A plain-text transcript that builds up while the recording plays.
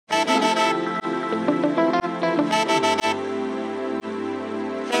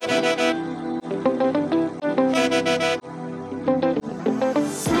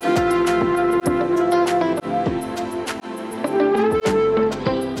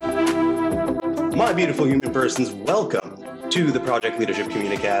My beautiful human persons, welcome to the Project Leadership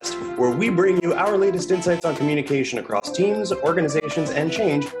Communicast, where we bring you our latest insights on communication across teams, organizations, and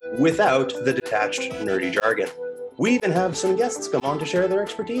change without the detached, nerdy jargon. We even have some guests come on to share their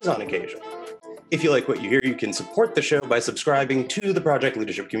expertise on occasion. If you like what you hear, you can support the show by subscribing to the Project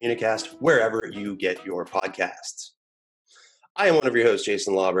Leadership Communicast wherever you get your podcasts. I am one of your hosts,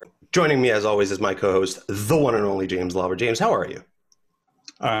 Jason Lauber. Joining me, as always, is my co-host, the one and only James Lauber. James, how are you?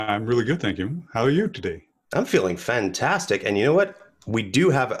 I'm really good, thank you. How are you today? I'm feeling fantastic. And you know what? We do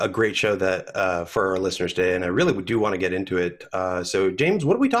have a great show that for our listeners today, and I really do want to get into it. So, James,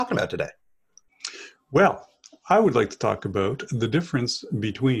 what are we talking about today? Well, I would like to talk about the difference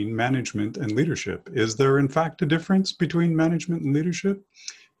between management and leadership. Is there, in fact, a difference between management and leadership?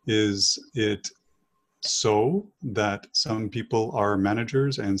 Is it so that some people are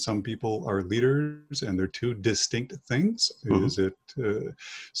managers and some people are leaders and they're two distinct things? Mm-hmm. Is it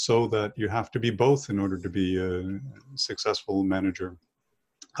so that you have to be both in order to be a successful manager?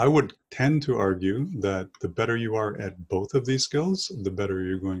 I would tend to argue that the better you are at both of these skills, the better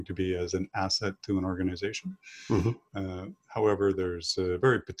you're going to be as an asset to an organization. Mm-hmm. However, there's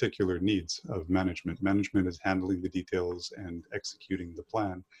very particular needs of management. Management is handling the details and executing the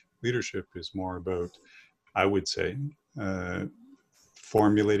plan. Leadership is more about, I would say,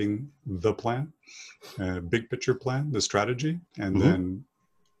 formulating the plan, big picture plan, the strategy, and mm-hmm. then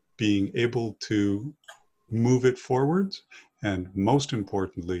being able to move it forward. And most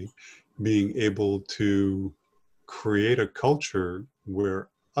importantly, being able to create a culture where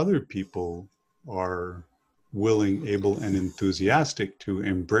other people are willing, able, and enthusiastic to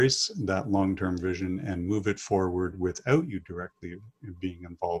embrace that long-term vision and move it forward without you directly being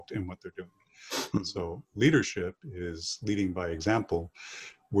involved in what they're doing. And so leadership is leading by example,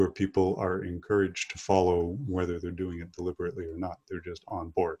 where people are encouraged to follow whether they're doing it deliberately or not. They're just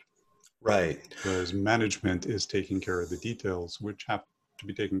on board. Right. Whereas management is taking care of the details, which have to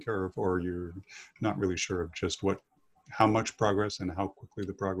be taken care of, or you're not really sure of just how much progress and how quickly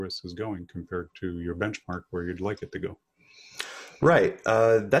the progress is going compared to your benchmark where you'd like it to go. Right.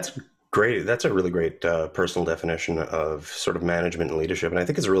 That's great. That's a really great personal definition of sort of management and leadership. And I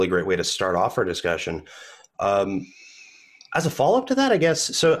think it's a really great way to start off our discussion. As a follow-up to that, I guess,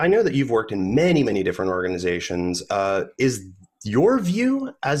 so I know that you've worked in many, many different organizations. Is your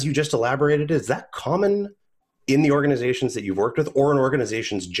view, as you just elaborated, is that common in the organizations that you've worked with or in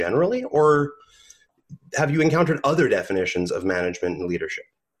organizations generally? Or have you encountered other definitions of management and leadership?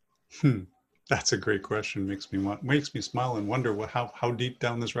 That's a great question. Makes me smile and wonder how deep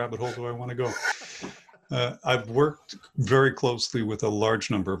down this rabbit hole do I want to go? I've worked very closely with a large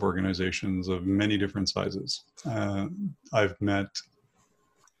number of organizations of many different sizes. I've met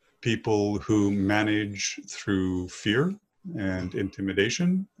people who manage through fear and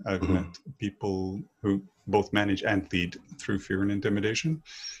intimidation. I've met people who both manage and lead through fear and intimidation.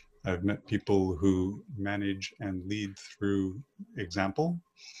 I've met people who manage and lead through example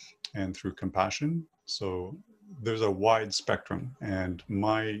and through compassion. So there's a wide spectrum, and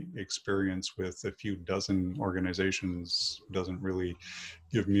my experience with a few dozen organizations doesn't really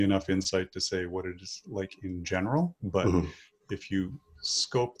give me enough insight to say what it is like in general. But if you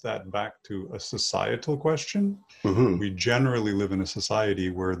scope that back to a societal question, we generally live in a society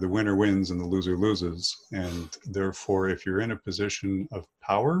where the winner wins and the loser loses. And therefore, if you're in a position of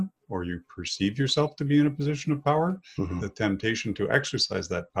power, or you perceive yourself to be in a position of power, the temptation to exercise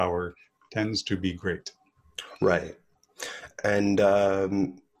that power tends to be great. Right. And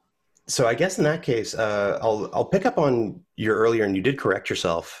so I guess in that case, I'll pick up on your earlier, and you did correct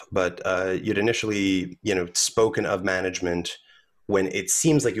yourself, but you'd initially, spoken of management when it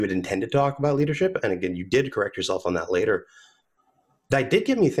seems like you had intended to talk about leadership. And again, you did correct yourself on that later. That did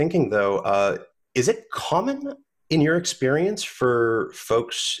get me thinking, though, is it common in your experience for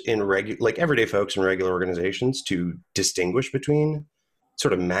folks in everyday folks in regular organizations to distinguish between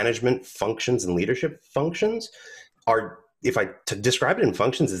sort of management functions and leadership functions? To describe it in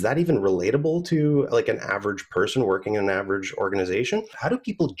functions, is that even relatable to like an average person working in an average organization? How do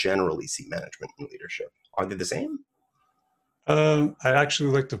people generally see management and leadership? Are they the same? I'd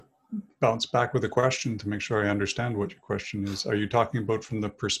actually like to bounce back with a question to make sure I understand what your question is. Are you talking about from the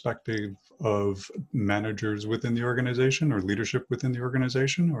perspective of managers within the organization or leadership within the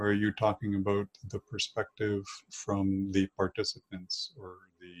organization? Or are you talking about the perspective from the participants or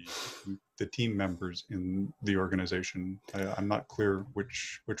the team members in the organization? I'm not clear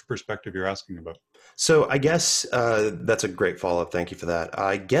which perspective you're asking about. So I guess that's a great follow-up. Thank you for that.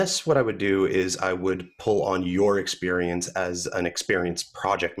 I guess what I would do is I would pull on your experience as an experienced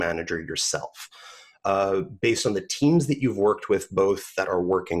project manager yourself. based on the teams that you've worked with, both that are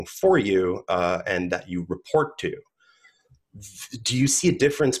working for you and that you report to. Do you see a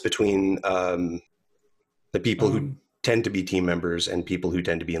difference between the people who tend to be team members and people who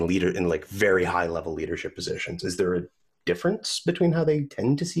tend to be in like very high level leadership positions? Is there a difference between how they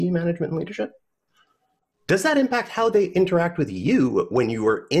tend to see management and leadership? Does that impact how they interact with you when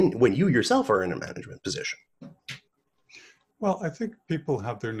you yourself are in a management position? Well, I think people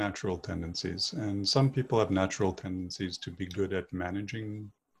have their natural tendencies, and some people have natural tendencies to be good at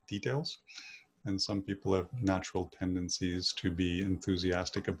managing details, and some people have natural tendencies to be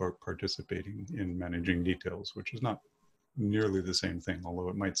enthusiastic about participating in managing details, which is not nearly the same thing, although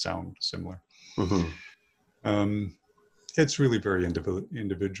it might sound similar. Mm-hmm. It's really very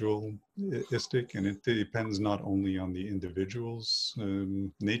individualistic, and it depends not only on the individual's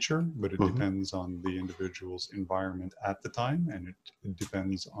nature, but it mm-hmm. depends on the individual's environment at the time, and it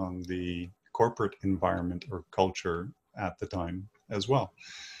depends on the corporate environment or culture at the time as well.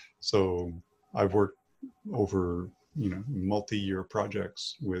 So I've worked over, multi-year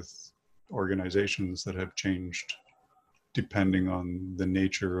projects with organizations that have changed depending on the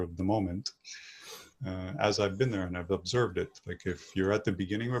nature of the moment. As I've been there and I've observed it, like if you're at the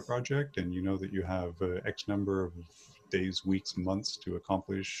beginning of a project and you know that you have X number of days, weeks, months to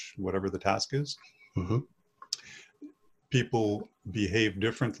accomplish whatever the task is, mm-hmm. people behave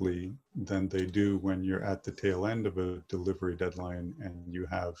differently than they do when you're at the tail end of a delivery deadline and you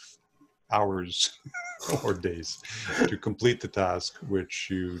have hours or days to complete the task, which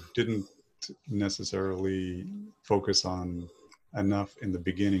you didn't necessarily focus on enough in the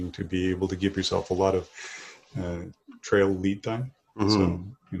beginning to be able to give yourself a lot of trail lead time. Mm-hmm. So,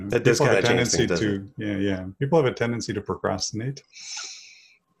 that does kind of change things, people have a tendency to procrastinate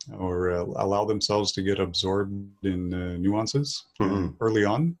or allow themselves to get absorbed in nuances mm-hmm. Early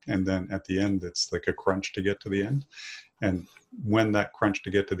on, and then at the end it's like a crunch to get to the end. And when that crunch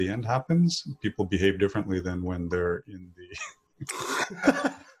to get to the end happens, people behave differently than when they're in the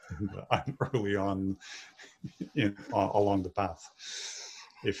early on along the path,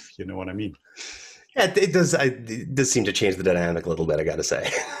 if you know what I mean. Yeah, it does. It does seem to change the dynamic a little bit, I got to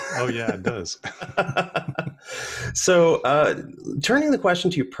say. Oh, yeah, it does. So turning the question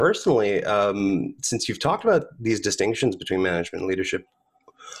to you personally, since you've talked about these distinctions between management and leadership,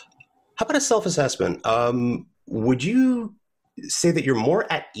 how about a self-assessment? Would you say that you're more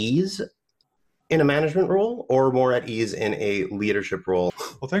at ease in a management role or more at ease in a leadership role?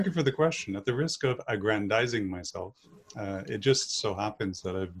 Well, thank you for the question. At the risk of aggrandizing myself, it just so happens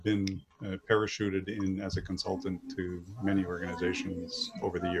that I've been parachuted in as a consultant to many organizations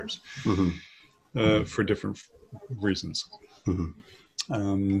over the years mm-hmm. For different reasons.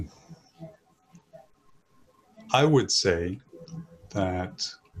 Mm-hmm. I would say that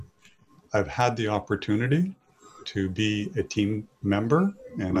I've had the opportunity to be a team member,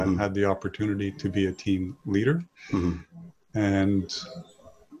 and mm-hmm. I've had the opportunity to be a team leader. Mm-hmm. And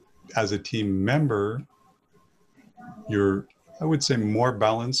as a team member, you're, I would say, more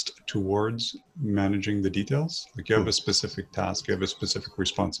balanced towards managing the details. Like you have a specific task, you have a specific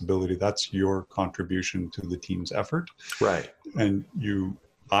responsibility. That's your contribution to the team's effort. Right. And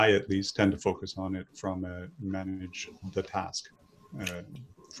I at least tend to focus on it from a manage the task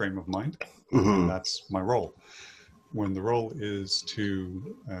frame of mind. Mm-hmm. And that's my role. When the role is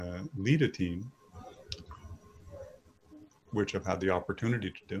to lead a team, which I've had the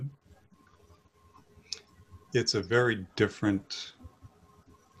opportunity to do, it's a very different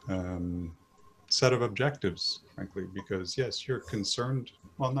set of objectives, frankly, because yes, you're concerned,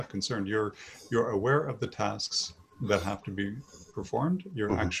 well, not concerned, you're aware of the tasks that have to be performed. You're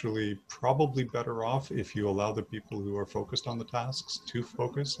mm-hmm. actually probably better off if you allow the people who are focused on the tasks to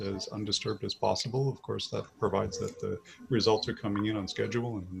focus as undisturbed as possible. Of course, that provides that the results are coming in on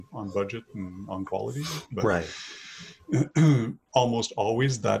schedule and on budget and on quality. But right. Almost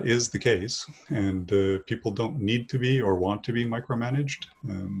always that is the case, and people don't need to be or want to be micromanaged,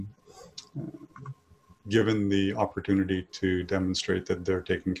 given the opportunity to demonstrate that they're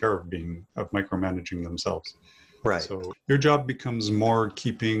taking care of micromanaging themselves. Right. So your job becomes more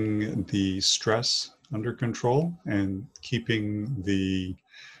keeping the stress under control and keeping the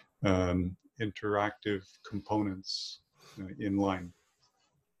interactive components in line,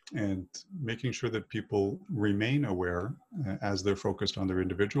 and making sure that people remain aware as they're focused on their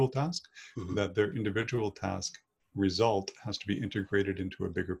individual task, mm-hmm. that their individual task result has to be integrated into a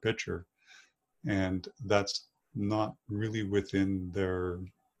bigger picture. And that's not really within their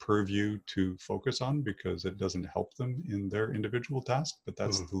purview to focus on because it doesn't help them in their individual task, but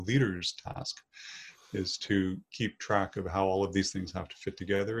that's mm-hmm. the leader's task. is to keep track of how all of these things have to fit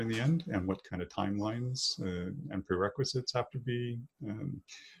together in the end, and what kind of timelines and prerequisites have to be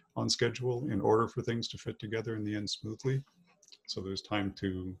on schedule in order for things to fit together in the end smoothly. So there's time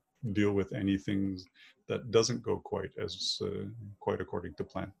to deal with anything that doesn't go quite according to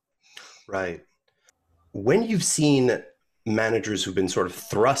plan. Right. When you've seen managers who've been sort of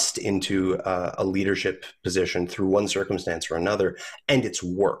thrust into a leadership position through one circumstance or another, and it's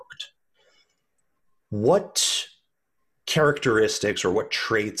worked, what characteristics or what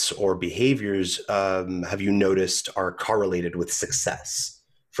traits or behaviors have you noticed are correlated with success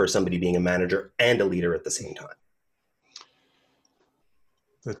for somebody being a manager and a leader at the same time?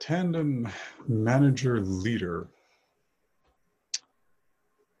 The tandem manager leader.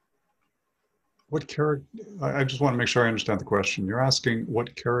 I just want to make sure I understand the question. You're asking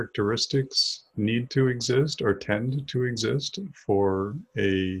what characteristics need to exist or tend to exist for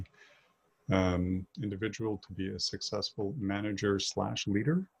a individual to be a successful manager /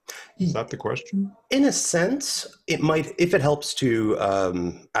 leader? Is that the question? In a sense, it might, if it helps to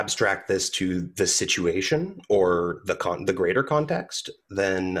abstract this to the situation or the greater context,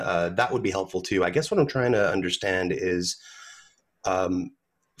 then that would be helpful too. I guess what I'm trying to understand is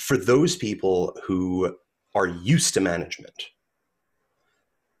for those people who are used to management,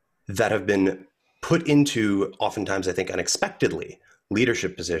 that have been put into, oftentimes I think unexpectedly,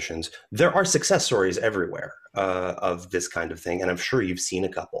 leadership positions, there are success stories everywhere of this kind of thing, and I'm sure you've seen a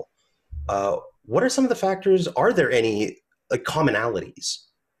couple. What are some of the factors? Are there any commonalities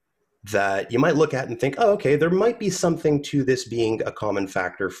that you might look at and think, oh, okay, there might be something to this being a common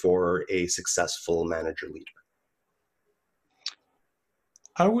factor for a successful manager leader?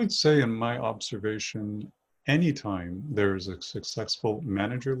 I would say, in my observation, anytime there's a successful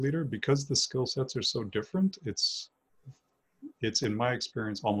manager leader, because the skill sets are so different, it's in my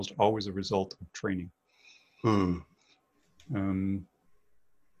experience almost always a result of training.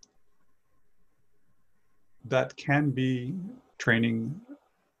 That can be training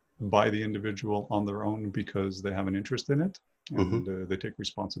by the individual on their own because they have an interest in it and they take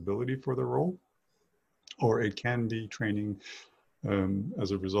responsibility for their role, or it can be training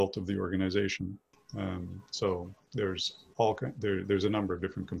as a result of the organization. So there's a number of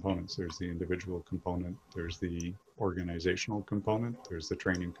different components. There's the individual component, there's the organizational component, there's the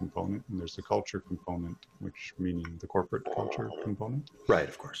training component, and there's the culture component, which meaning the corporate culture component. Right,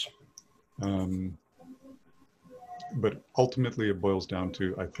 of course. But ultimately it boils down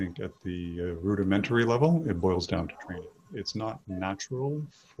to, I think at the rudimentary level, it boils down to training. It's not natural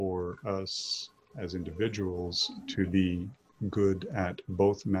for us as individuals to be good at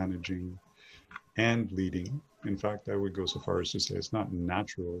both managing and leading. In fact, I would go so far as to say it's not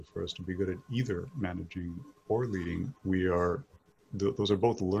natural for us to be good at either managing or leading. Those are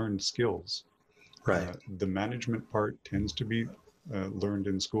both learned skills. Right. The management part tends to be learned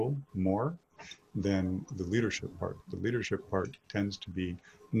in school more than the leadership part. The leadership part tends to be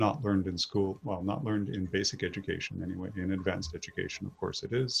not learned in school, well, not learned in basic education anyway. In advanced education, of course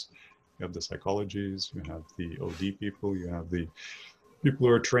it is. You have the psychologies, you have the OD people, you have the people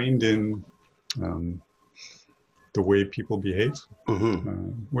who are trained in the way people behave,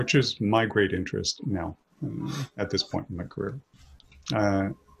 which is my great interest now at this point in my career.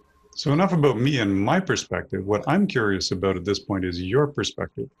 So enough about me and my perspective. What I'm curious about at this point is your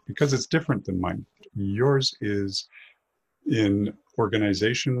perspective, because it's different than mine. Yours is in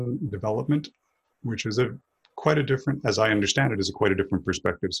organization development, which is quite a different, as I understand it, is quite a different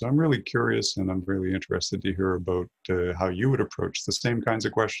perspective. So I'm really curious, and I'm really interested to hear about how you would approach the same kinds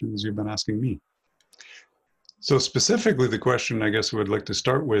of questions you've been asking me. So specifically, the question I guess I would like to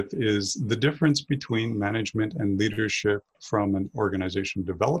start with is the difference between management and leadership from an organization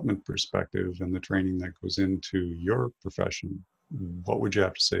development perspective and the training that goes into your profession. What would you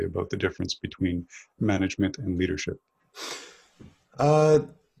have to say about the difference between management and leadership?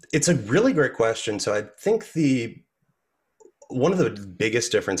 It's a really great question. So I think one of the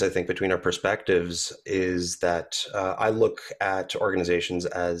biggest difference I think between our perspectives is that I look at organizations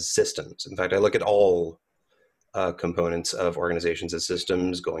as systems. In fact, I look at all components of organizations as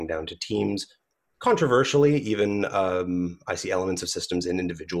systems, going down to teams. Controversially, even I see elements of systems in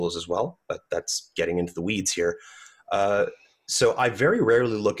individuals as well, but that's getting into the weeds here. So I very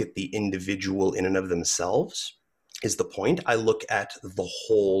rarely look at the individual in and of themselves, is the point. I look at the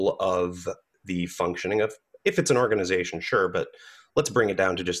whole of the functioning of, if it's an organization, sure, but let's bring it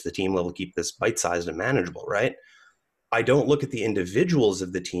down to just the team level, keep this bite-sized and manageable, right? I don't look at the individuals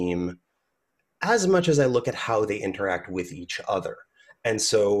of the team as much as I look at how they interact with each other. And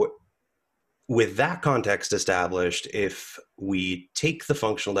so with that context established, if we take the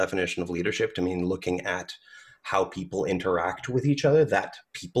functional definition of leadership to mean looking at how people interact with each other, that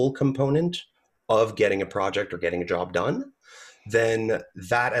people component of getting a project or getting a job done, then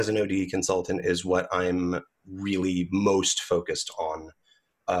that as an OD consultant is what I'm really most focused on.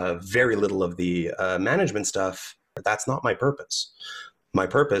 Very little of the management stuff, that's not my purpose. My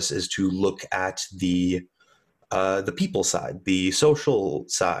purpose is to look at the people side, the social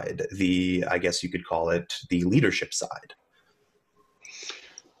side, I guess you could call it the leadership side.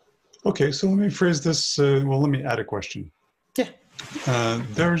 Okay, so let me phrase this. Let me add a question. Yeah.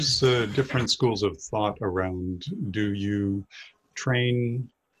 There's different schools of thought around, do you train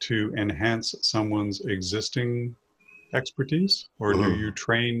to enhance someone's existing expertise, or do you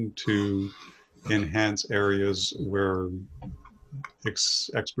train to enhance areas where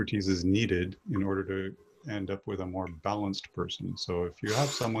expertise is needed in order to end up with a more balanced person? So if you have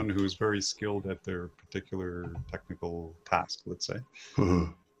someone who's very skilled at their particular technical task, let's say,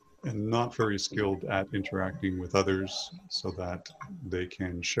 and not very skilled at interacting with others so that they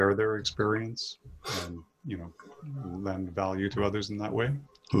can share their experience and, lend value to others in that way,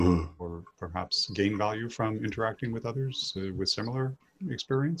 or perhaps gain value from interacting with others with similar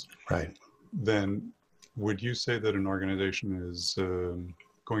experience, right? Then would you say that an organization is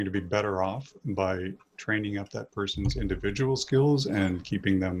going to be better off by training up that person's individual skills and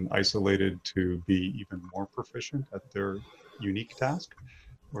keeping them isolated to be even more proficient at their unique task?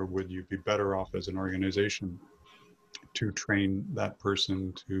 Or would you be better off as an organization to train that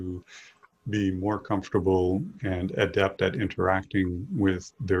person to be more comfortable and adept at interacting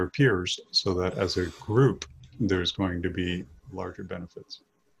with their peers so that as a group, there's going to be larger benefits?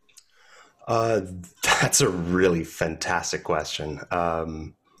 That's a really fantastic question.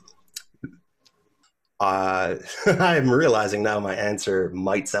 I'm realizing now my answer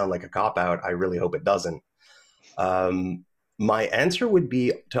might sound like a cop-out. I really hope it doesn't. My answer would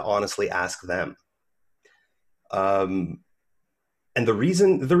be to honestly ask them. And the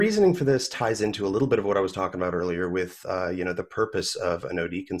reasoning for this ties into a little bit of what I was talking about earlier with, the purpose of an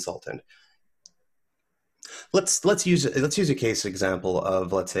OD consultant. Let's use a case example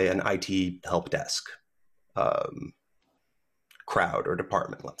of, let's say, an IT help desk crowd or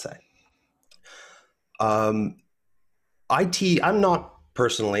department, let's say. IT, I'm not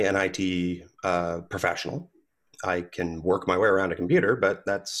personally an IT professional. I can work my way around a computer, but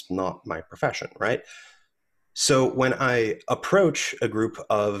that's not my profession, right? So when I approach a group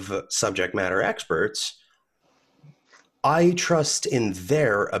of subject matter experts, I trust in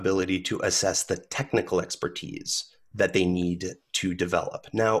their ability to assess the technical expertise that they need to develop.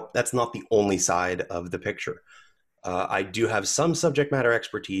 Now, that's not the only side of the picture. I do have some subject matter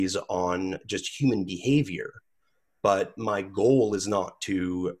expertise on just human behavior, but my goal is not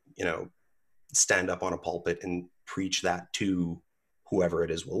to, stand up on a pulpit and preach that to whoever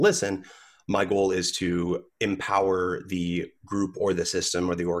it is will listen. My goal is to empower the group or the system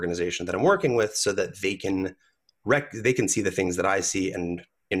or the organization that I'm working with so that they can see the things that I see and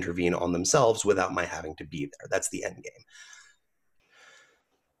intervene on themselves without my having to be there. That's the end game.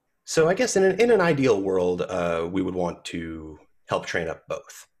 So I guess in an ideal world, we would want to help train up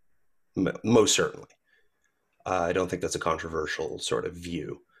both, most certainly. I don't think that's a controversial sort of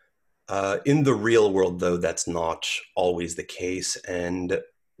view. In the real world, though, that's not always the case. And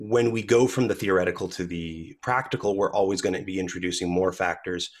when we go from the theoretical to the practical, we're always going to be introducing more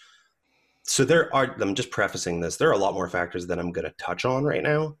factors. So I'm just prefacing this, there are a lot more factors that I'm going to touch on right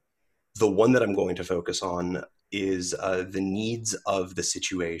now. The one that I'm going to focus on is the needs of the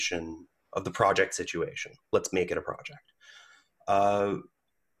situation, of the project situation. Let's make it a project.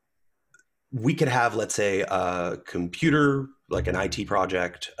 We could have, let's say, a computer, like an IT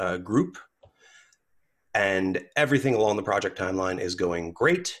project group, and everything along the project timeline is going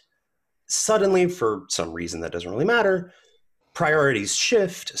great. Suddenly, for some reason that doesn't really matter, priorities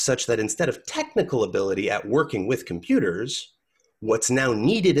shift such that instead of technical ability at working with computers, what's now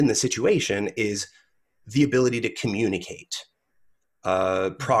needed in the situation is the ability to communicate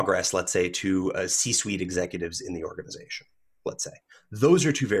progress, let's say, to C-suite executives in the organization, let's say. Those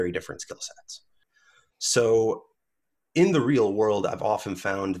are two very different skill sets. So in the real world, I've often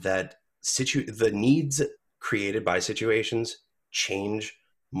found that the needs created by situations change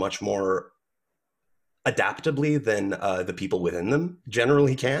much more adaptably than the people within them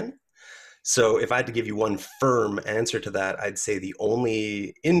generally can. So if I had to give you one firm answer to that, I'd say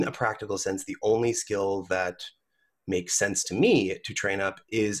in a practical sense, the only skill that makes sense to me to train up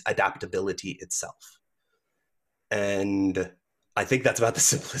is adaptability itself. And I think that's about the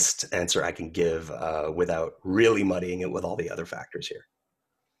simplest answer I can give without really muddying it with all the other factors here.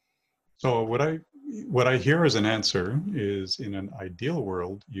 So what I hear as an answer is, in an ideal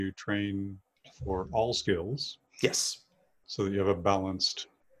world, you train for all skills Yes. so that you have a balanced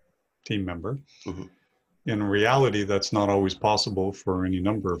team member. Mm-hmm. In reality, that's not always possible for any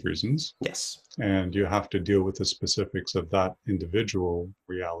number of reasons. Yes. And you have to deal with the specifics of that individual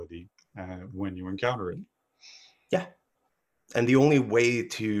reality when you encounter it. Yeah. And the only way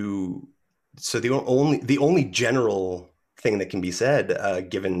to, so the only general thing that can be said,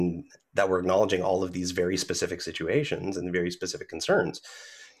 given that we're acknowledging all of these very specific situations and very specific concerns,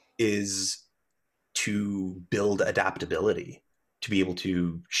 is to build adaptability, to be able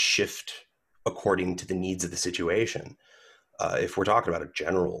to shift according to the needs of the situation. If we're talking about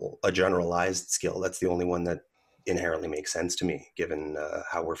a generalized skill, that's the only one that inherently makes sense to me, given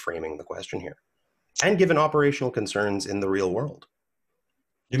how we're framing the question here, and given operational concerns in the real world.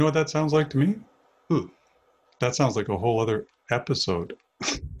 You know what that sounds like to me? Hmm. That sounds like a whole other episode.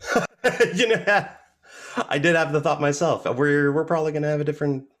 You know, I did have the thought myself. We're probably going to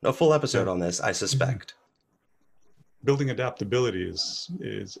have a full episode on this, I suspect. Building adaptability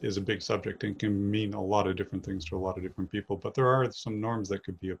is a big subject and can mean a lot of different things to a lot of different people, but there are some norms that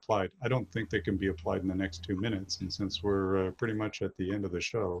could be applied. I don't think they can be applied in the next 2 minutes, and since we're pretty much at the end of the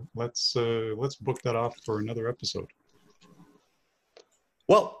show, let's book that off for another episode.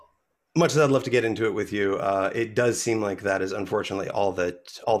 Well, much as I'd love to get into it with you, it does seem like that is unfortunately all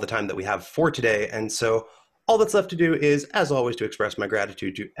the time that we have for today, and so all that's left to do is, as always, to express my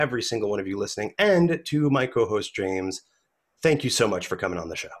gratitude to every single one of you listening, and to my co-host, James. Thank you so much for coming on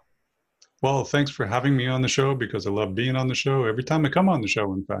the show. Well, thanks for having me on the show, because I love being on the show. Every time I come on the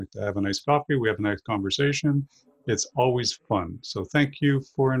show, in fact, I have a nice coffee, we have a nice conversation. It's always fun. So thank you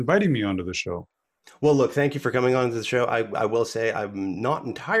for inviting me onto the show. Well, look, thank you for coming on to the show. I will say I'm not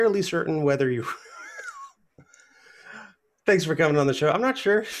entirely certain whether you... Thanks for coming on the show. I'm not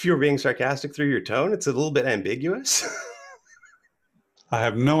sure if you're being sarcastic through your tone. It's a little bit ambiguous. I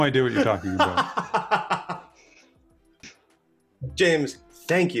have no idea what you're talking about. James,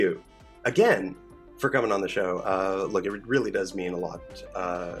 thank you again for coming on the show. Look, it really does mean a lot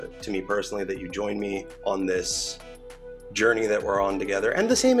to me personally that you join me on this journey that we're on together. And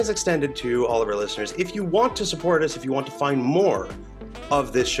the same is extended to all of our listeners. If you want to support us, if you want to find more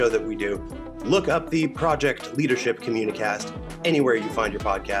of this show that we do, look up the Project Leadership Communicast anywhere you find your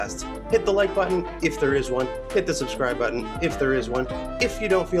podcasts. Hit the like button if there is one. Hit the subscribe button if there is one. If you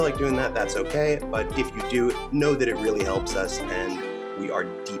don't feel like doing that, that's okay. But if you do, know that it really helps us, and we are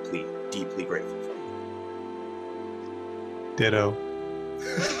deeply, deeply grateful for you. Ditto.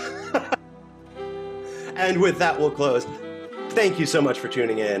 And with that, we'll close. Thank you so much for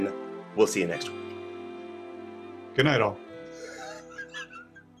tuning in. We'll see you next week. Good night, all.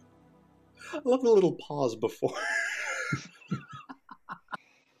 I love the little pause before.